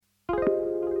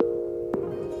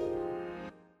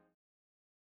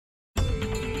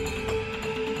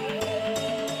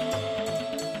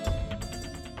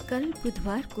कल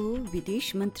बुधवार को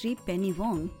विदेश मंत्री पेनी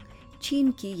वांग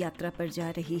चीन की यात्रा पर जा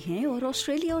रही हैं और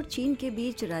ऑस्ट्रेलिया और चीन के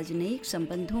बीच राजनयिक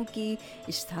संबंधों की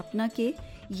स्थापना के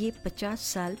ये 50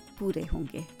 साल पूरे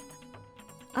होंगे।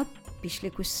 अब पिछले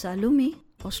कुछ सालों में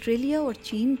ऑस्ट्रेलिया और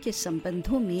चीन के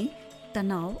संबंधों में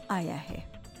तनाव आया है।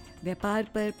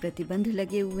 व्यापार पर प्रतिबंध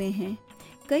लगे हुए हैं।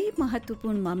 कई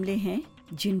महत्वपूर्ण मामले हैं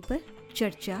जिन पर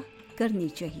चर्चा करनी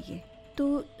चाहिए। तो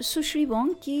सुश्री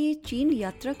वांग की चीन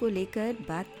यात्रा को लेकर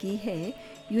बात की है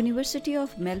यूनिवर्सिटी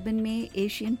ऑफ मेलबर्न में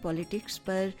एशियन पॉलिटिक्स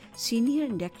पर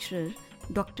senior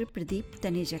lecturer doctor Pradeep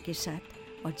Taneja के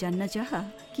साथ और जानना चाहा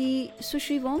कि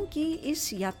सुश्री वांग की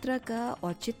इस यात्रा का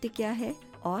औचित्य क्या है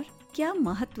और क्या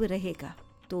महत्व रहेगा।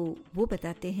 तो वो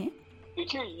बताते हैं।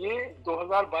 देखिए, ये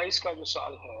 2022 का जो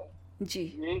साल है जी,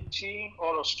 ये चीन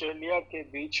और ऑस्ट्रेलिया के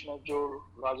बीच में जो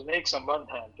राजनयिक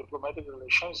संबंध हैं, डिप्लोमेटिक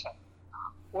रिलेशंस हैं,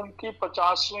 उनकी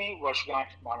 50वीं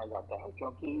वर्षगांठ माना जाता है।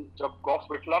 क्योंकि जब गॉफ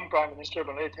विटलम प्राइम मिनिस्टर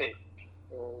बने थे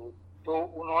तो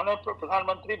उन्होंने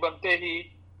प्रधानमंत्री बनते ही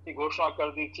की घोषणा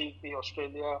कर दी थी कि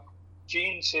ऑस्ट्रेलिया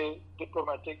चीन से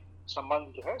डिप्लोमेटिक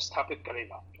संबंध जो है स्थापित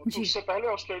करेगा। क्योंकि उससे पहले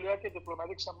ऑस्ट्रेलिया के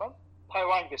डिप्लोमेटिक संबंध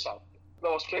ताइवान के साथ थे।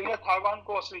 तो ऑस्ट्रेलिया ताइवान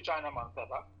को असली चाइना मानता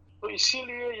था। तो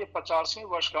इसीलिए ये 50वीं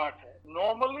वर्षगांठ है।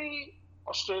 नॉर्मली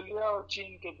ऑस्ट्रेलिया और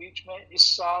चीन के बीच में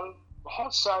इस साल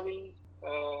बहुत सारी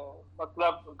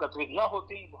मतलब गतिविधियां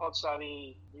होती, बहुत सारी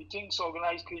मीटिंग्स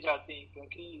ऑर्गेनाइज की जाती,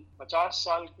 क्योंकि 50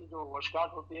 साल की जो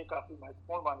वर्षगांठ होती है काफी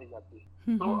महत्वपूर्ण मानी जाती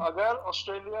है। तो अगर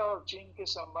ऑस्ट्रेलिया और चीन के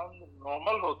संबंध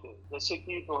नॉर्मल होते जैसे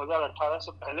कि 2018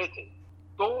 से पहले थे,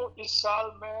 तो इस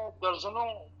साल में दर्जनों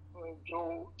जो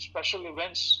स्पेशल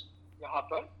इवेंट्स यहाँ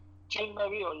पर चीन में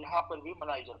भी और यहाँ पर भी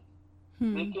मनाई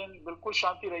जाती। लेकिन बिल्कुल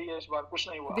शांति रही है, इस बार कुछ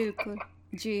नहीं हुआ। बिल्कुल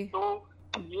जी। तो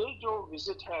ये जो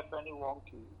विजिट है पेनी वांग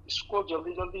की, इसको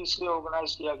जल्दी जल्दी इसलिए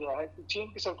ऑर्गेनाइज किया गया है कि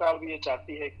चीन की सरकार भी ये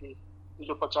चाहती है कि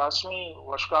जो 50वीं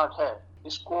वर्षगांठ है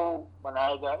इसको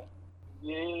मनाया जाए।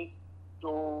 ये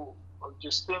जो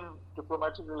जिस दिन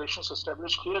डिप्लोमेटिक रिलेशंस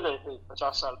एस्टेब्लिश किए गए थे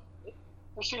 50 साल पहले,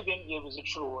 उसी दिन ये विजिट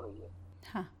शुरू हो रही है।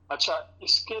 हाँ। अच्छा,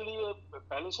 इसके लिए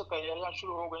पहले से तैयारियां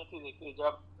शुरू हो गई थी। देखिए,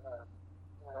 जब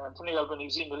एंथनी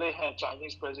अल्बनीज़ी मिले हैं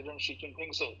चाइनीज प्रेसिडेंट शी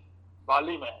जिनपिंग से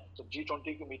बाली में, जब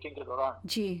G20 की मीटिंग के दौरान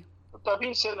जी, तो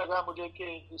तभी से लगा मुझे कि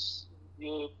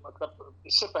ये मतलब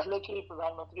इससे पहले कि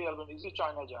प्रधानमंत्री अल्बनीज़ी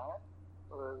चाइना जाएं,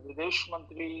 विदेश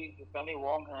मंत्री पेनी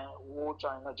वांग हैं वो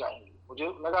चाइना जाएंगे। मुझे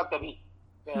लगा तभी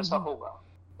कि ऐसा होगा।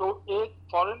 तो एक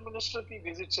फॉरेन मिनिस्टर की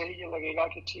विजिट से ही ये लगेगा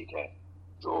कि ठीक है,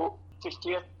 जो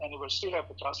 50th एनिवर्सरी है,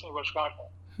 50वीं वर्षगांठ है,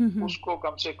 उसको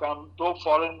कम से कम 2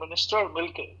 फॉरेन मिनिस्टर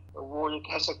मिलके वो ये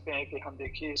कह सकते हैं कि हम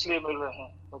देखिए इसलिए मिल रहे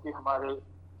हैं क्योंकि हमारे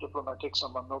डिप्लोमेटिक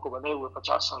संबंधों को बने हुए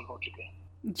 50 साल हो चुके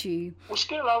हैं जी।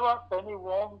 उसके अलावा पेनी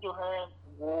वांग जो है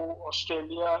वो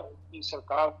ऑस्ट्रेलिया की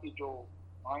सरकार की जो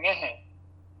मांगे हैं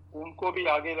उनको भी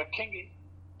आगे रखेंगी,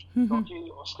 क्योंकि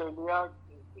ऑस्ट्रेलिया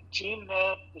चीन ने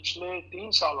पिछले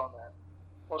 3 सालों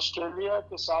में ऑस्ट्रेलिया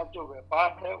के साथ जो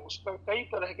व्यापार है उस पर कई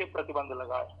तरह के प्रतिबंध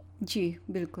लगाए हैं। जी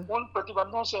बिल्कुल। उन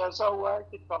प्रतिबंधों से ऐसा हुआ है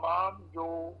कि तमाम जो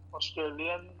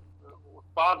ऑस्ट्रेलियन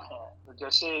उत्पाद हैं,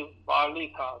 जैसे बार्ली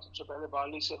था, सबसे पहले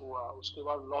बार्ली से हुआ, उसके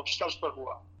बाद लॉबस्टर्स पर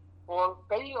हुआ और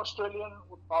कई ऑस्ट्रेलियन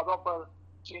उत्पादों पर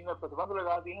चीन ने प्रतिबंध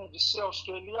लगा दिए हैं, जिससे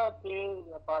ऑस्ट्रेलिया के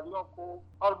व्यापारियों को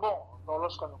अरबों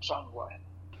डॉलर्स का नुकसान हुआ है।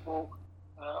 तो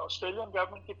ऑस्ट्रेलियन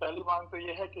गवर्नमेंट की पहली मांग तो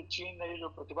यह है कि चीन ने जो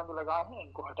प्रतिबंध लगाए हैं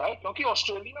इनको हटाए, क्योंकि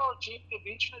ऑस्ट्रेलिया और चीन के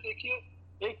बीच में देखिए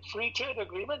एक फ्री ट्रेड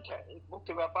एग्रीमेंट है, एक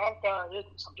मुक्त व्यापार का एक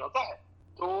समझौता है,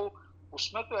 तो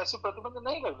उसमें तो ऐसे प्रतिबंध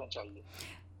नहीं लगने चाहिए।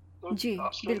 तो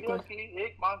ऑस्ट्रेलिया की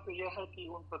एक मांग तो यह है कि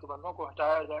उन प्रतिबंधों को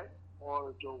हटाया जाए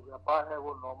और जो व्यापार है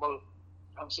वो नॉर्मल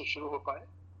ढंग से शुरू हो पाए।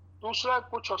 दूसरा,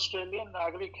 कुछ ऑस्ट्रेलियन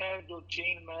नागरिक हैं जो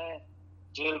चीन में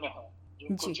जेल में हैं,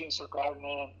 जिनको चीन सरकार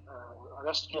ने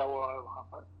अरेस्ट किया हुआ है वहां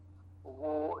पर।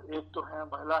 वो एक तो है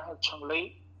महिला है छंगलई,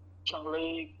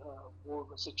 वो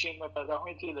वैसे चीन में पैदा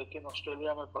हुई थी लेकिन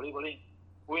ऑस्ट्रेलिया में बड़ी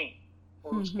हुई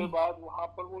और उसके बाद वहां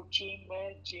पर वो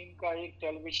चीन का एक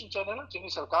टेलीविजन चैनल है, चीनी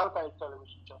सरकार का एक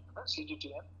टेलीविजन चैनल है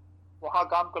CGTN, वहां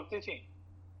काम करती थी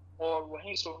और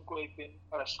वहीं से उनको एक दिन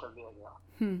अरेस्ट कर लिया गया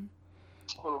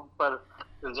और उन पर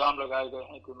इल्जाम लगाए गए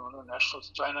हैं कि उन्होंने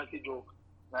चाइना की जो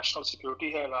नेशनल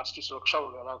सिक्योरिटी है, राष्ट्रीय सुरक्षा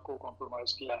वगैरह को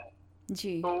कॉम्प्रोमाइज किया है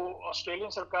जी। तो ऑस्ट्रेलियन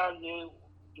सरकार ये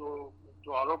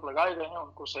जो आरोप लगाए गए हैं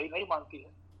उनको सही नहीं मानती है।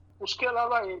 उसके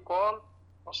अलावा एक और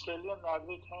ऑस्ट्रेलियन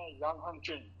नागरिक हैं यांग हंग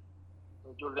चिन,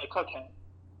 जो लेखक हैं,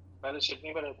 पहले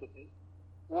सिडनी में रहते थे,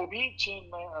 वो भी चीन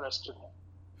में अरेस्टेड हैं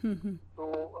तो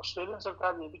ऑस्ट्रेलियन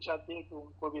सरकार ये भी चाहती है कि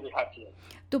उनको भी रिहा किया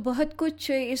जाए। तो बहुत कुछ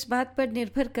इस बात पर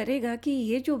निर्भर करेगा कि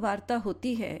ये जो वार्ता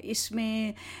होती है इसमें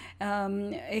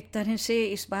एक तरह से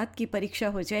इस बात की परीक्षा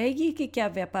हो जाएगी कि क्या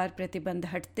व्यापार प्रतिबंध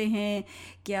हटते हैं,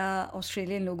 क्या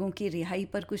ऑस्ट्रेलियन लोगों की रिहाई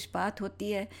पर कुछ बात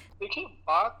होती है। देखिए,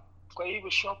 बात कई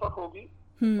विषयों पर होगी।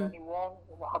 यानी वो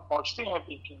वहाँ पहुँचती हैं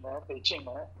पेइचिंग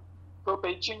में, तो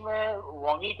पेइचिंग में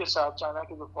वांगी के साथ, चाइना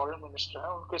के जो फॉरेन मिनिस्टर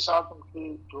हैं, उनके साथ उनकी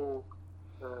जो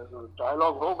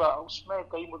डायलॉग होगा उसमें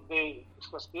कई मुद्दे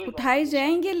डिस्कस किए उठाए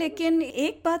जाएंगे। लेकिन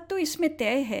एक बात तो इसमें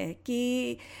तय है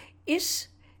कि इस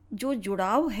जो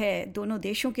जुड़ाव है दोनों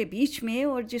देशों के बीच में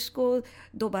और जिसको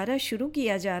दोबारा शुरू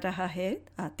किया जा रहा है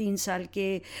 3 साल के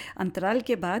अंतराल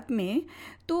के बाद में,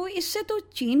 तो इससे तो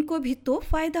चीन को भी तो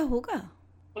फायदा होगा।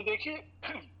 तो देखिए,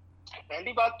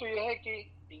 पहली बात तो यह है कि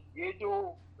ये जो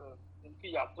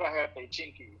उनकी यात्रा है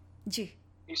पेइचिंग की जी,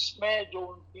 इसमें जो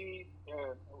उनकी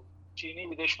चीनी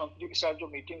विदेश मंत्री के साथ जो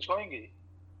मीटिंग्स होंगी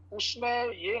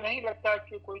उसमें ये नहीं लगता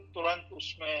कि कोई तुरंत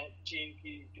उसमें चीन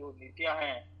की जो नीतियां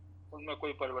हैं उनमें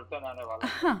कोई परिवर्तन आने वाला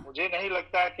है। हाँ। मुझे नहीं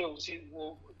लगता है कि वो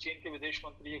चीन के विदेश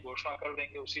मंत्री ये घोषणा कर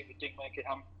देंगे उसी मीटिंग में कि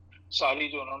हम सारी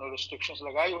जो उन्होंने रिस्ट्रिक्शंस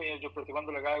लगाई हुई हैं, जो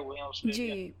प्रतिबंध लगाए हुए हैं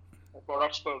ऑस्ट्रेलियन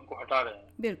प्रोडक्ट्स पर, उनको हटा रहे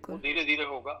हैं। बिल्कुल, धीरे धीरे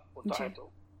होता है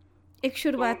तो एक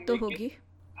शुरुआत तो होगी।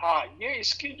 हाँ, ये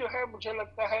इसकी जो है मुझे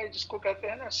लगता है जिसको कहते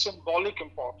हैं ना सिंबॉलिक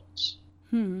इम्पोर्टेंस,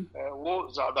 वो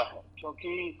ज्यादा है,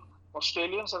 क्योंकि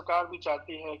ऑस्ट्रेलियन सरकार भी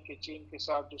चाहती है कि चीन के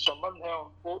साथ जो संबंध है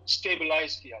उनको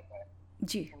स्टेबलाइज किया जाए।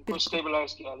 जी, उनको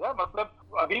स्टेबलाइज किया जाए।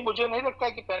 मतलब अभी मुझे नहीं लगता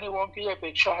कि पेनी वोंग की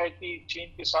अपेक्षा है कि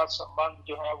चीन के साथ संबंध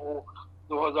जो है वो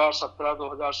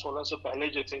 2017-2016 से पहले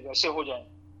जैसे वैसे हो जाए।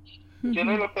 मुझे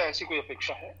नहीं लगता ऐसी कोई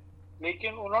अपेक्षा है।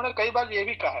 लेकिन उन्होंने कई बार ये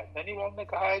भी कहा है, पेनी वोंग ने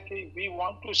कहा है कि we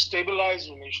want to stabilise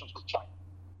relations with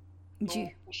China.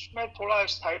 तो उसमें थोड़ा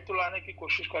स्थायित्व लाने की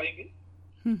कोशिश करेंगे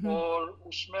और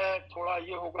उसमें थोड़ा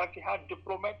ये होगा कि हाँ,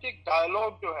 डिप्लोमेटिक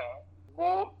डायलॉग जो है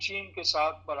वो चीन के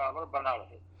साथ बराबर बना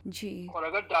रहे जी। और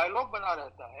अगर डायलॉग बना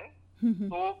रहता है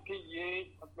तो कि ये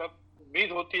मतलब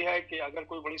उम्मीद होती है कि अगर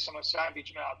कोई बड़ी समस्याएं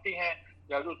बीच में आती हैं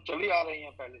या जो चली आ रही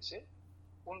हैं पहले से,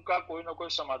 उनका कोई ना कोई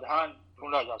समाधान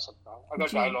ढूंढा जा सकता है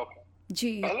अगर डायलॉग है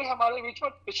जी। पहले हमारे बीच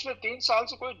में पिछले 3 साल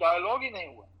से कोई डायलॉग ही नहीं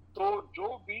हुआ, तो जो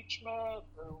बीच में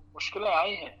मुश्किलें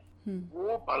आई हैं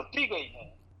वो बढ़ती गई हैं।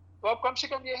 तो अब कम से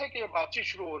कम ये है कि बातचीत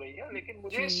शुरू हो रही है, लेकिन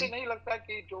मुझे इससे नहीं लगता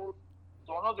कि जो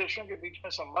दोनों देशों के बीच में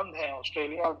संबंध है,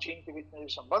 ऑस्ट्रेलिया और चीन के बीच में जो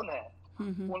संबंध है,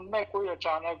 उनमें कोई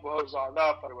अचानक बहुत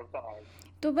ज्यादा परिवर्तन आएगा।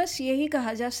 तो बस यही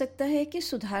कहा जा सकता है कि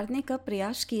सुधारने का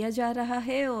प्रयास किया जा रहा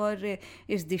है और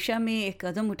इस दिशा में एक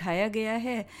कदम उठाया गया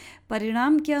है।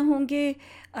 परिणाम क्या होंगे,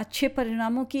 अच्छे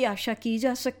परिणामों की आशा की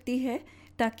जा सकती है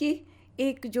ताकि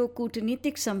एक जो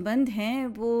कूटनीतिक संबंध हैं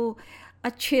वो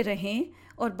अच्छे रहें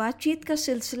और बातचीत का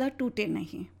सिलसिला टूटे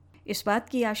नहीं। इस बात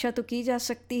की आशा तो की जा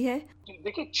सकती है।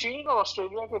 देखिए, चीन और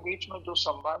ऑस्ट्रेलिया के बीच में जो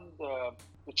संबंध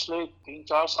पिछले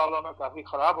 3-4 सालों में काफी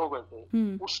खराब हो गए थे,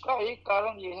 उसका एक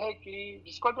कारण ये है कि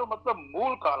जिसका जो मतलब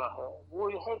मूल कारण है वो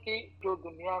ये है कि जो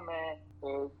दुनिया में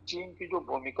चीन की जो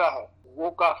भूमिका है वो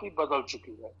काफी बदल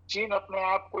चुकी है। चीन अपने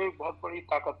आप को एक बहुत बड़ी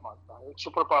ताकत मानता है, एक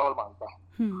सुपर पावर मानता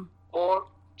है, और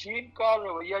चीन का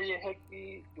रवैया ये है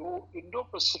कि जो इंडो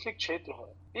पैसिफिक क्षेत्र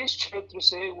है, इस क्षेत्र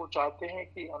से वो चाहते हैं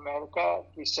कि अमेरिका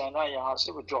की सेना यहाँ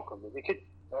से विड्रॉ कर ले। देखिए,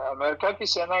 अमेरिका की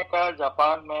सेना का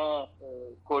जापान में,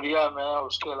 कोरिया में और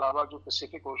उसके अलावा जो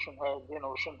पैसिफिक ओशन है, इंडियन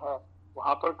ओशन है,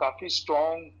 वहाँ पर काफी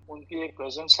स्ट्रॉन्ग उनकी एक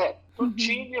प्रेजेंस है। तो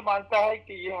चीन ये मानता है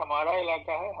कि ये हमारा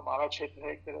इलाका है, हमारा क्षेत्र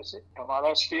है, एक तरह से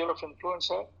हमारा स्फीयर ऑफ इन्फ्लुएंस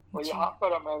है और यहाँ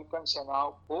पर अमेरिकन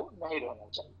सेनाओं को नहीं रहना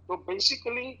चाहिए। तो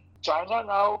basically China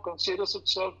now considers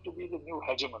itself to be the new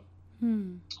hegemon.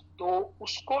 तो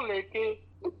उसको लेके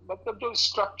मतलब जो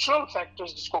स्ट्रक्चरल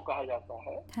फैक्टर्स जिसको कहा जाता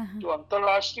है, जो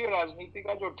अंतरराष्ट्रीय राजनीति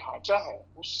का जो ढांचा है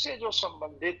उससे जो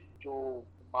संबंधित जो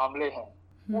मामले हैं,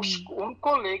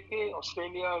 उनको लेके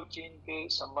ऑस्ट्रेलिया और चीन के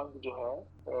संबंध जो है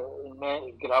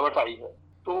इनमें गिरावट आई है।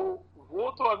 तो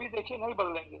वो तो अभी देखिए नहीं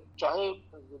बदलेंगे, चाहे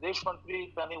विदेश मंत्री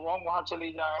पेनी वोंग वहां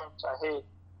चली जाए, चाहे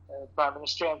prime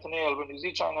minister Anthony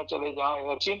Albanese China चले जाएं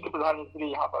या चीन के प्रधानमंत्री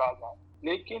यहाँ पर आ जाएं।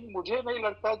 लेकिन मुझे नहीं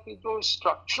लगता कि जो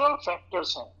स्ट्रक्चरल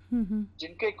फैक्टर्स हैं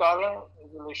जिनके कारण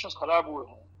रिलेशंस खराब हुए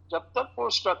हैं, जब तक वो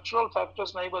स्ट्रक्चरल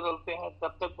फैक्टर्स नहीं बदलते हैं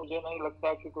तब तक मुझे नहीं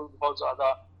लगता कि कोई बहुत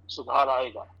ज्यादा सुधार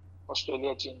आएगा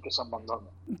ऑस्ट्रेलिया चीन के संबंधों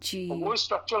में जी। तो वो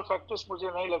स्ट्रक्चरल फैक्टर्स मुझे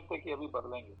नहीं लगते कि अभी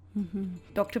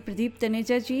बदलेंगे। डॉक्टर प्रदीप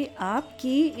तनेजा जी,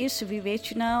 आपकी इस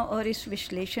विवेचना और इस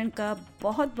विश्लेषण का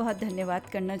बहुत बहुत धन्यवाद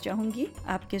करना चाहूँगी।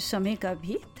 आपके समय का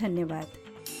भी धन्यवाद।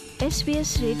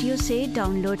 SBS रेडियो से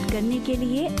डाउनलोड करने के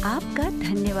लिए आपका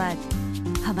धन्यवाद।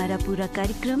 हमारा पूरा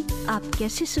कार्यक्रम आप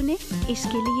कैसे सुने,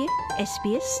 इसके लिए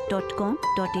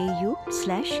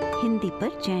sbs.com.au/hindi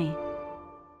पर जाएं।